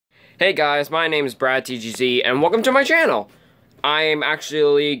Hey guys, my name is Brad TGZ, and welcome to my channel. I am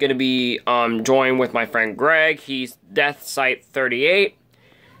actually going to be joined with my friend Greg. He's DeathSight38.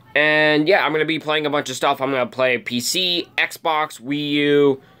 And yeah, I'm going to be playing a bunch of stuff. I'm going to play PC, Xbox, Wii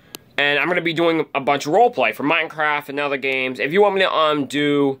U, and I'm going to be doing a bunch of roleplay for Minecraft and other games. If you want me to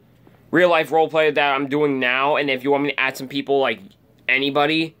do real-life roleplay that I'm doing now, and if you want me to add some people, like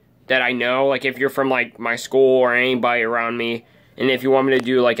anybody that I know, like if you're from like my school or anybody around me, and if you want me to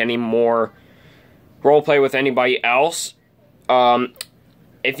do like any more roleplay with anybody else,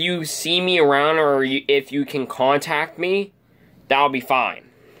 if you see me around or if you can contact me, that'll be fine.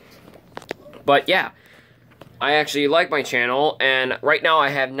 But yeah, I actually like my channel, and right now I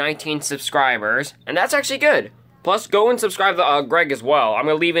have 19 subscribers, and that's actually good. Plus, go and subscribe to Greg as well. I'm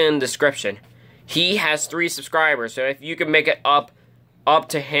gonna leave it in the description. He has 3 subscribers, so if you can make it up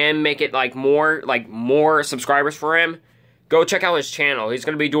to him, make it like more subscribers for him, go check out his channel. He's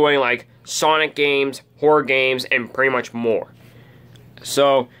gonna be doing like Sonic games, horror games, and pretty much more.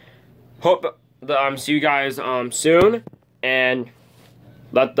 So, hope see you guys soon, and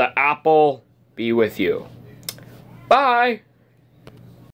let the apple be with you. Bye!